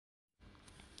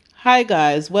Hi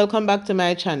guys, welcome back to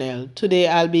my channel. Today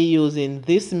I'll be using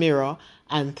this mirror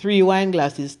and 3 wine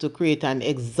glasses to create an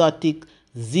exotic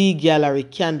Z Gallerie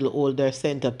candle holder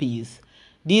centerpiece.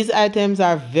 These items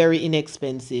are very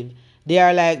inexpensive. They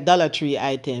are like Dollar Tree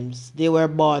items. They were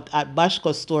bought at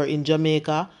Bashco store in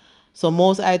Jamaica. So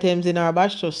most items in our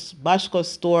Bashco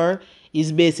store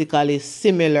is basically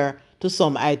similar to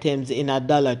some items in a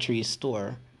Dollar Tree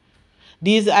store.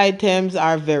 These items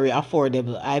are very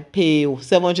affordable. I pay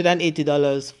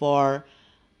 $780 for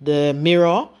the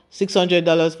mirror,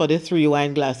 $600 for the 3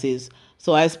 wine glasses.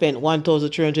 So I spent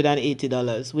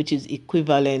 $1,380, which is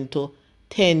equivalent to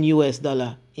 10 US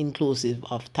dollar inclusive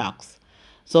of tax.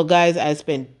 So guys, I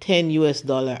spent 10 US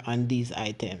dollar on these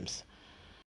items.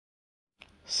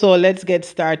 So let's get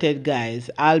started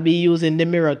guys. I'll be using the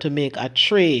mirror to make a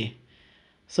tray.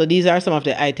 So these are some of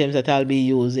the items that I'll be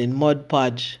using: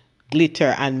 Modpodge,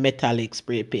 glitter, and metallic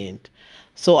spray paint.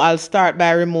 So I'll start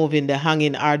by removing the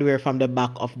hanging hardware from the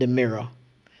back of the mirror.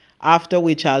 After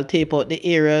which I'll tape out the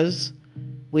areas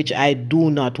which I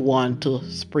do not want to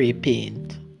spray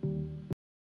paint.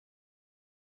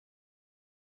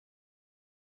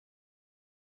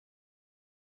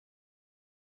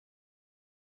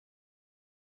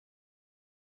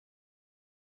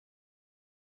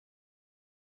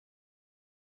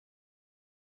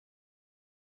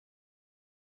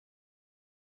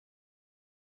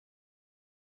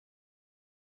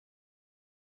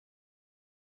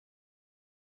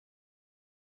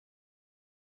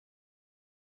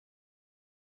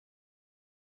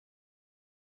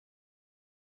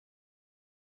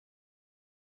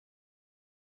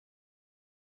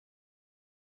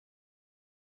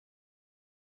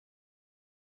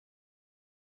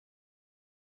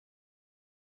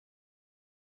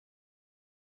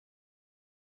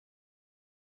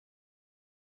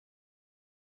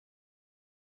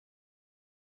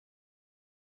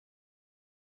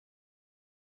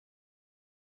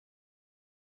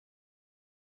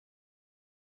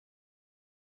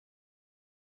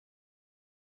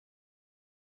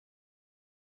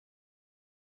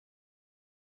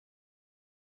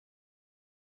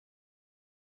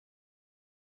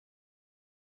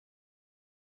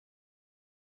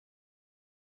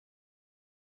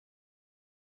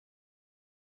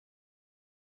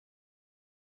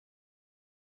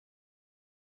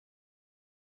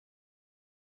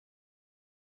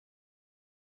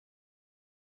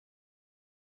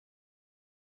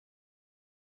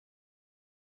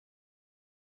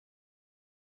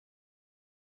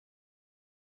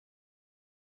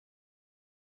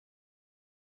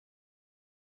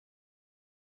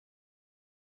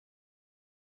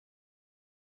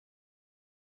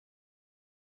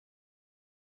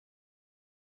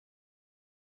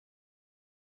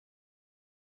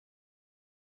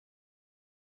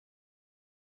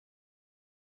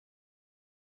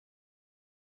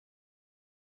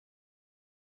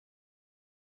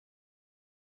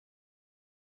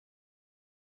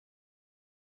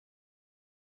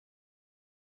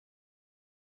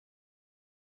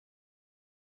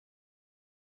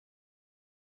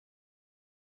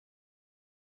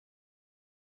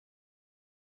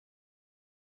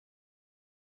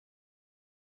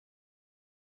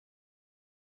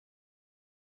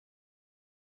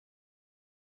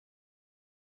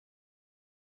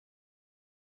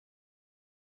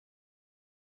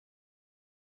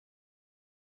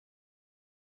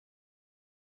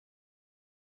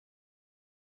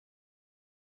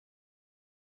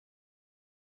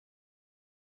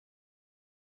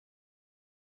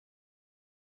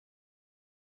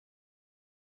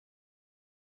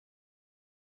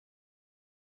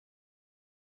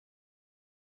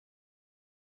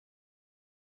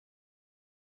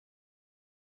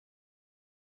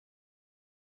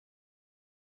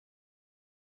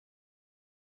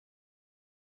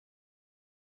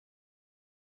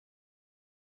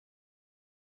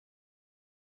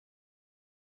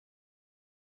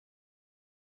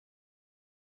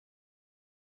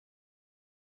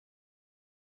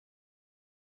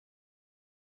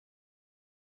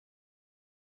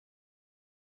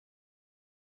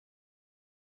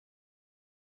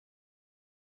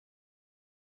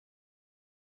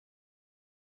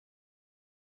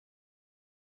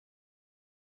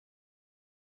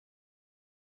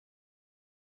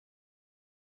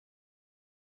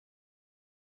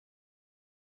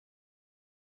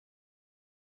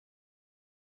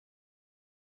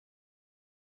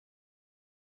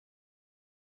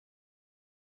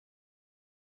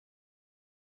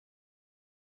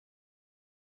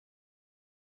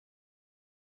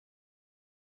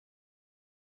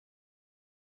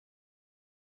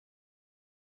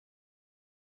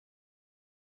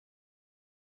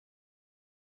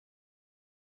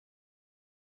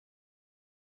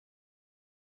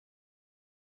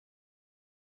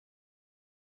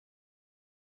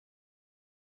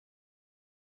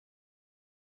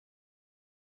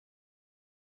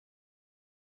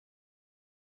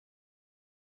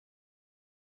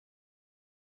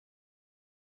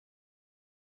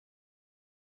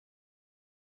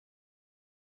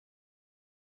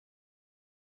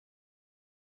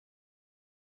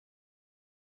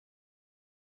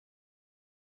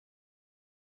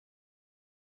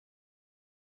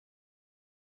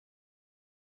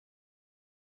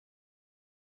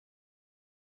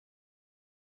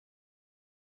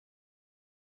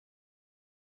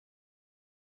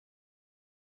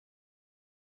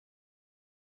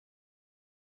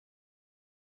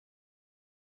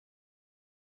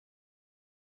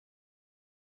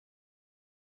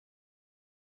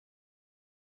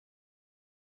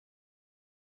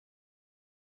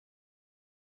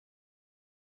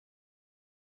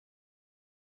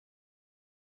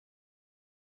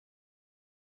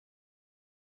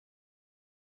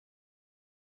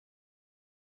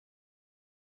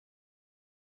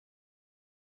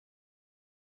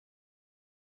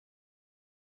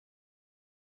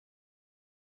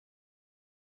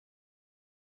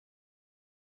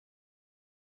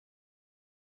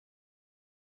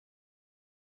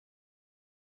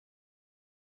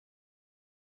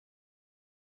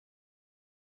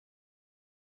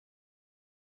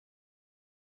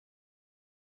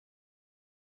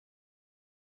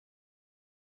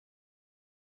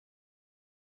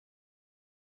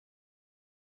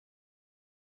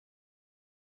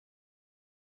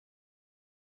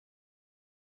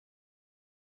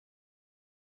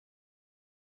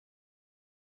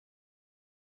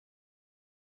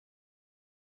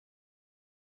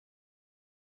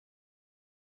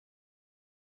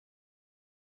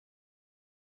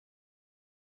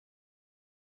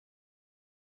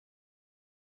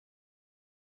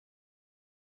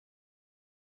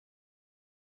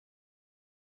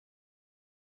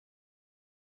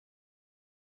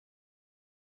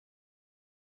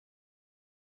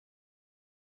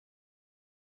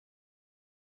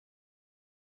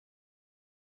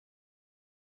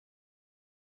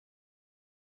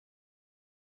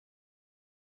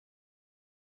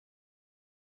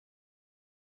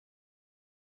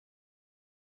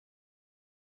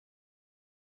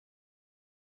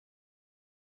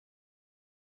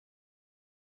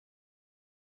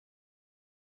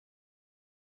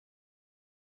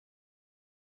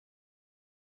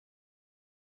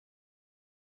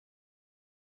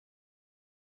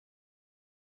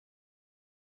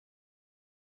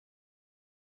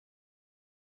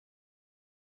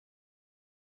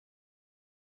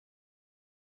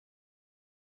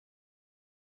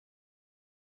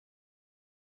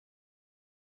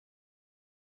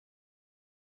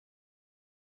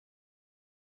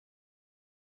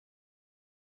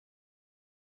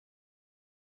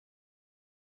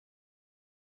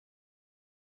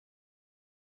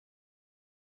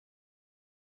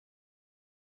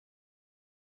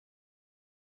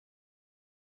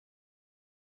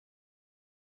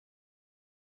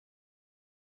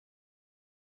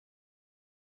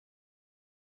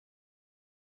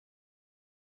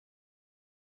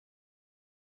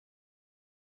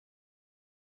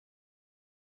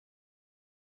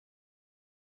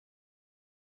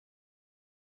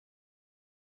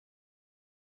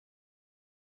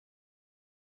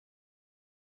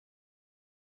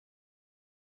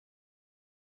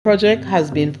 Project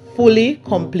has been fully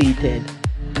completed.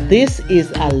 This is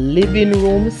a living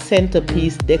room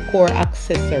centerpiece decor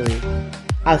accessory,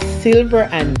 a silver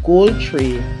and gold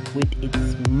tray with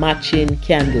its matching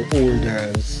candle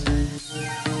holders.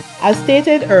 As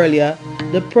stated earlier,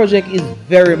 the project is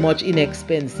very much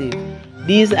inexpensive.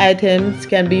 These items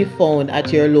can be found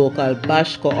at your local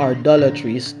Bashco or Dollar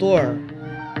Tree store.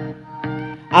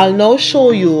 I'll now show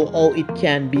you how it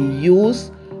can be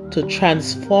used to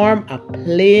transform a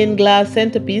plain glass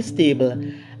centerpiece table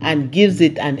and gives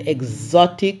it an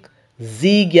exotic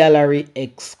Z Gallerie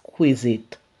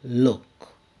exquisite look.